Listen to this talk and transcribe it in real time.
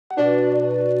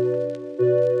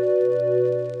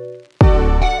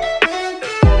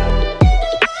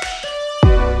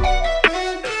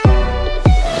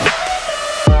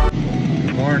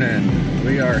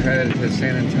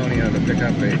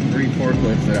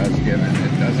does give it.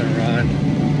 It doesn't run.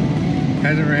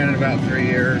 Hasn't ran in about 3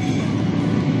 years.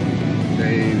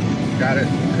 They've got it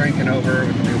cranking over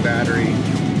with a new battery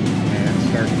and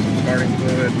some starting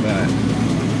fluid, but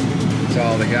that's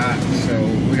all they got. So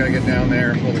we gotta get down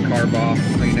there, pull the carb off,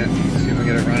 clean it, see if we can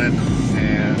get it running,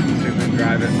 and see if we can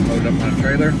drive it and load it up on a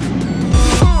trailer.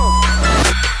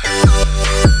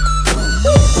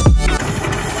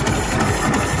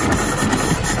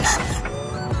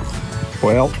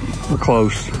 Well, we're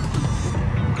close.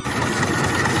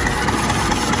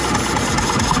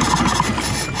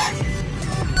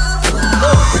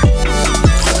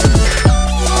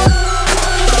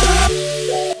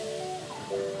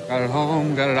 Got it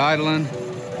home, got it idling.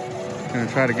 Gonna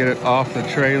try to get it off the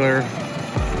trailer.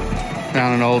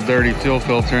 Found an old dirty fuel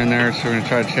filter in there, so we're gonna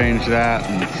try to change that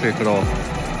and see if it'll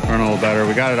run a little better.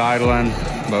 We got it idling,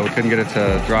 but we couldn't get it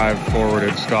to drive forward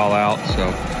and stall out, so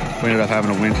we ended up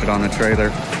having to winch it on the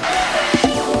trailer.